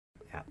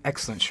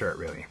Excellent shirt,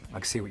 really. I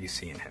can see what you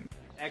see in him.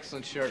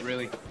 Excellent shirt,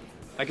 really.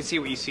 I can see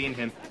what you see in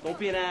him. Don't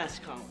be an ass,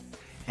 Colin.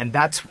 And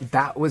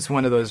that was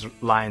one of those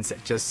lines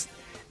that just,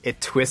 it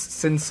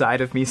twists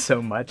inside of me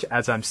so much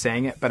as I'm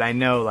saying it, but I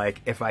know,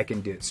 like, if I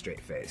can do it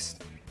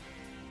straight-faced,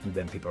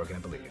 then people are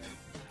going to believe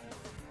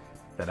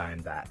that I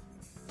am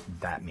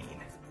that mean.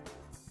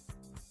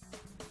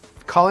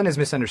 Colin is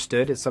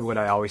misunderstood. It's what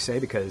I always say,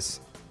 because,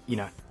 you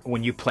know,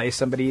 when you play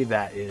somebody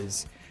that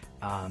is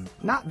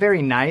not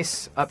very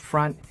nice up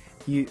front,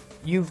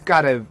 you've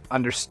got to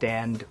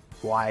understand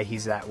why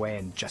he's that way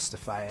and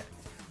justify it.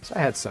 So I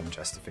had some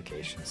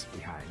justifications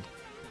behind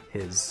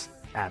his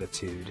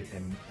attitude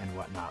and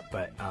whatnot.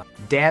 But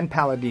Dan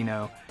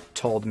Palladino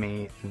told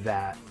me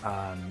that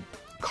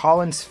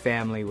Colin's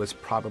family was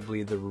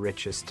probably the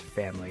richest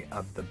family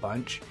of the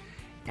bunch,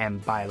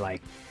 and by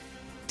like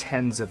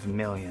tens of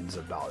millions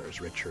of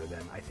dollars richer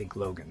than, I think,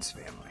 Logan's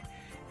family.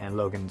 And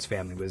Logan's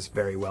family was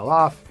very well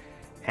off,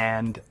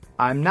 and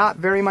I'm not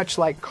very much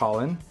like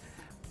Colin,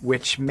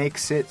 which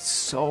makes it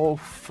so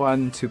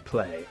fun to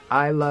play.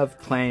 I love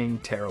playing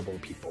terrible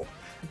people.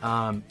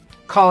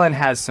 Colin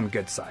has some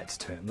good sides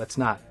to him. Let's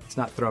not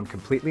throw him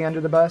completely under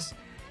the bus.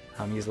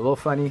 He's a little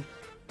funny,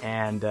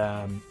 and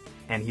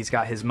he's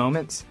got his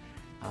moments,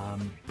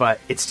 but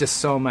it's just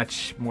so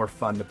much more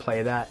fun to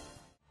play that.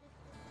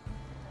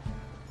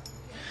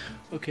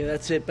 Okay,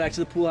 that's it. Back to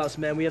the pool house,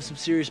 man. We have some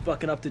serious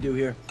bucking up to do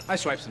here. I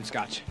swiped some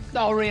scotch.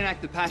 I'll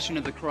reenact the Passion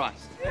of the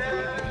Christ.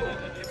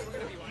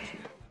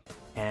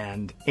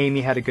 And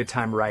Amy had a good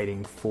time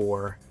writing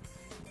for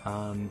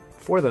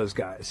those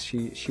guys.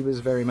 She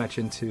was very much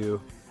into,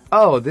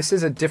 oh, this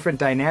is a different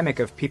dynamic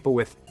of people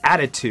with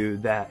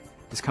attitude that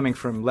is coming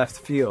from left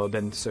field,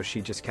 and so she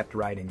just kept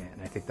writing it,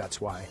 and I think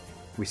that's why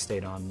we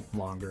stayed on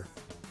longer.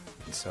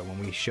 And so when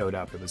we showed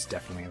up, it was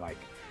definitely like,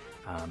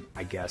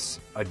 I guess,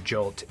 a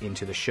jolt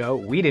into the show.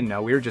 We didn't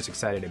know. We were just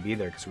excited to be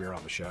there because we were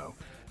on the show.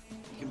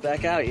 You can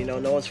back out, you know.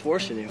 No one's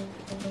forcing you.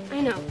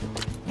 I know.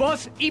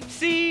 Vos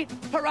ipsi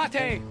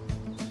parate.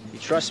 You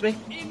trust me?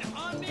 In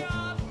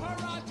omnia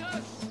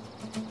paratus.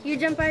 You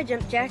jump, I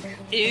jump, Jack.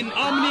 In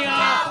omnia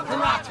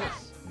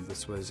paratus.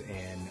 This was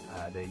in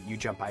the You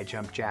Jump, I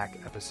Jump, Jack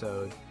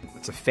episode.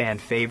 It's a fan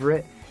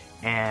favorite,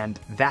 and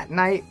that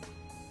night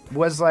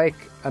was like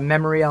a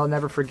memory I'll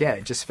never forget.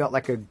 It just felt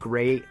like a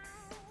great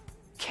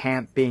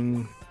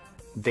camping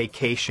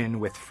vacation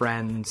with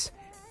friends,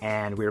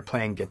 and we were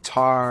playing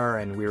guitar,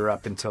 and we were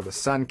up until the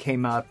sun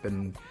came up,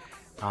 and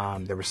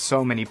there were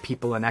so many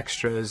people and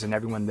extras and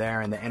everyone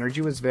there, and the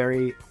energy was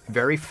very,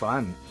 very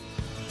fun.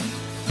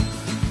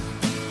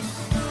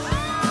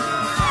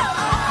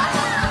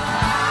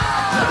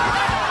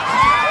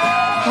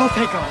 I'll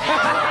take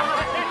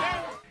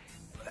off.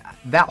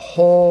 That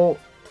whole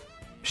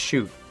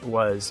shoot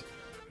was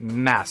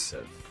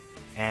massive,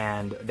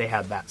 and they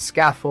had that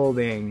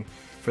scaffolding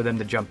for them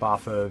to jump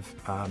off of.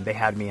 They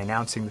had me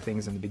announcing the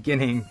things in the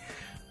beginning.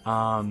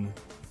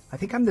 I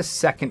think I'm the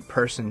second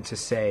person to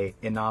say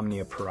in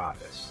omnia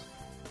paratus,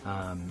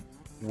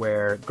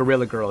 where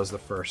Gorilla Girl is the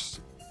first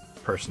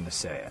person to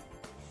say it.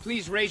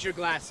 Please raise your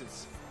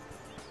glasses.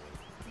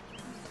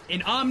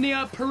 In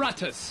omnia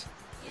paratus.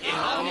 In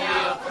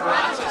omnia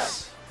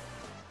paratus.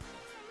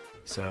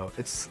 So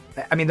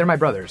they're my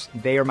brothers.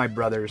 They are my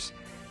brothers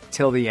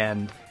till the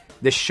end.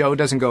 This show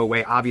doesn't go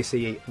away.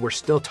 Obviously, we're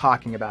still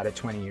talking about it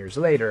 20 years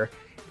later,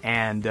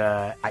 and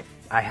I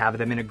have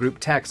them in a group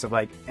text of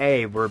like,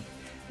 hey,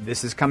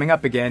 this is coming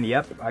up again.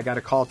 Yep, I got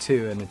a call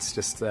too, and it's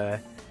just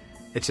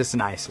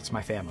nice. It's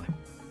my family.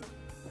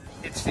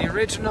 It's the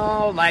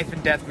original Life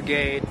and Death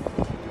Brigade.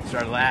 It's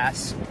our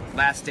last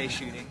day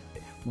shooting.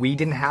 We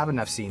didn't have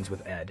enough scenes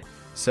with Ed,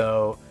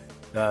 so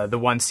the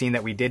one scene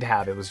that we did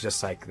have, it was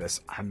just like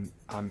this. I'm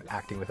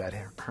acting with Ed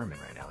Herman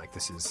right now. Like,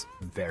 this is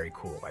very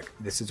cool. Like,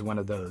 this is one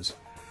of those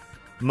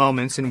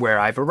moments in where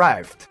I've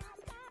arrived.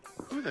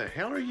 Who the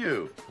hell are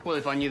you? Well,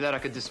 if I knew that, I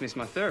could dismiss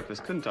my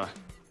therapist, couldn't I?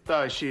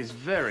 Though she's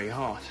very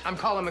hot. I'm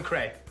Colin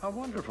McCrae. How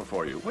wonderful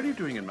for you. What are you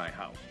doing in my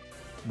house?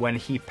 When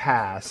he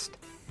passed,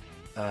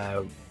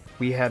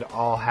 we had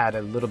all had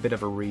a little bit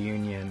of a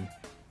reunion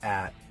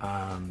at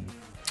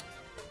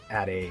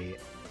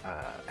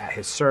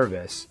his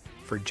service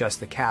for just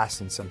the cast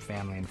and some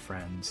family and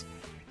friends,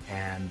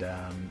 and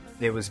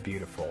it was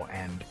beautiful.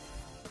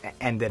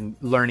 And then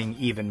learning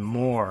even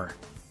more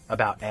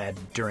about Ed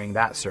during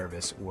that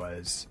service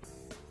was,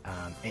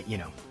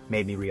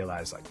 made me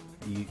realize, like,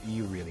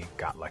 you really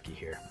got lucky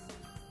here.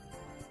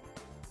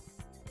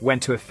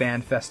 Went to a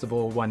fan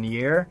festival one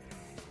year.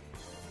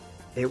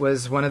 It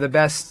was one of the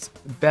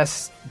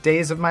best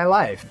days of my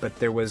life, but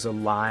there was a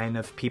line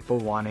of people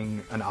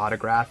wanting an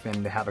autograph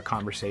and to have a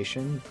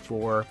conversation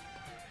for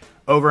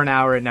over an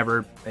hour. It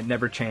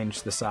never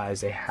changed the size.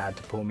 They had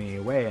to pull me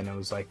away, and it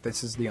was like,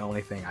 this is the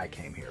only thing I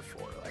came here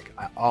for. Like,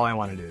 all I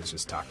want to do is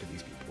just talk to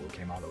these people who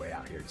came all the way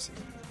out here to see me.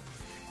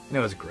 And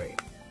it was great.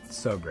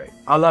 So great.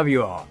 I love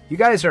you all. You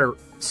guys are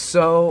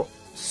so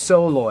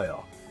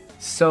loyal.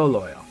 So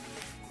loyal.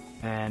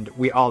 And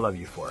we all love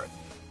you for it.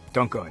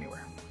 Don't go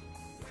anywhere.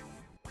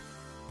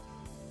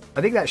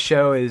 I think that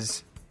show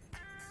is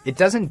it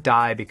doesn't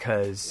die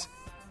because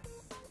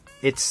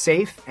it's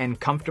safe and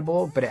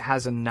comfortable, but it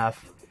has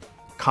enough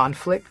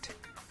conflict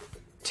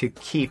to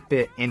keep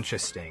it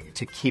interesting,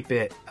 to keep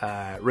it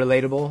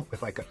relatable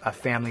with like a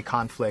family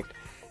conflict.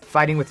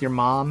 Fighting with your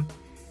mom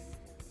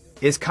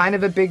is kind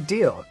of a big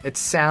deal. It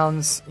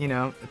sounds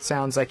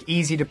like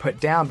easy to put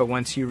down, but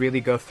once you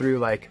really go through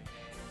like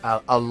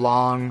a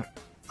long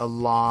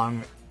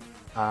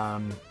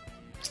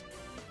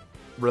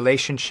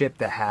relationship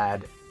that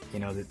had,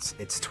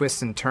 its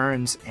twists and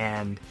turns,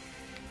 and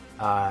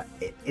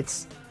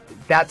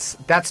that's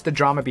the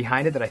drama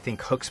behind it that I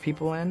think hooks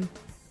people in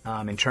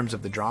terms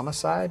of the drama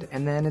side.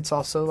 And then it's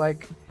also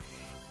like,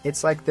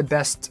 it's like the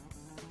best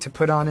to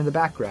put on in the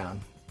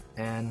background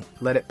and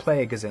let it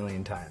play a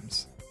gazillion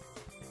times.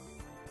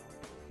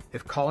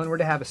 If Colin were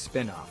to have a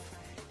spin-off,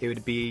 it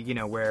would be,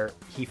 where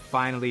he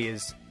finally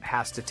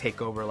has to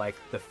take over like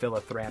the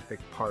philanthropic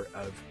part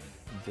of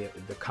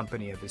the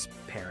company of his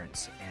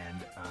parents,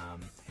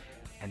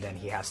 and then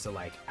he has to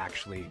like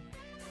actually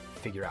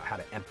figure out how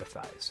to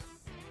empathize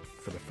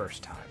for the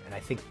first time. And I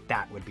think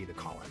that would be the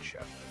Colin show,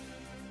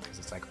 because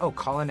it's like, oh,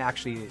 Colin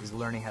actually is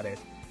learning how to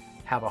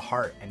have a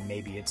heart, and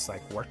maybe it's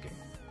like working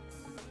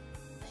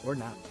or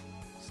not.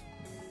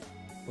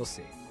 We'll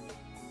see.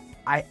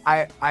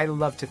 I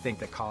love to think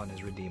that Colin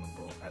is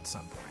redeemable at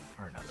some point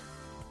or another.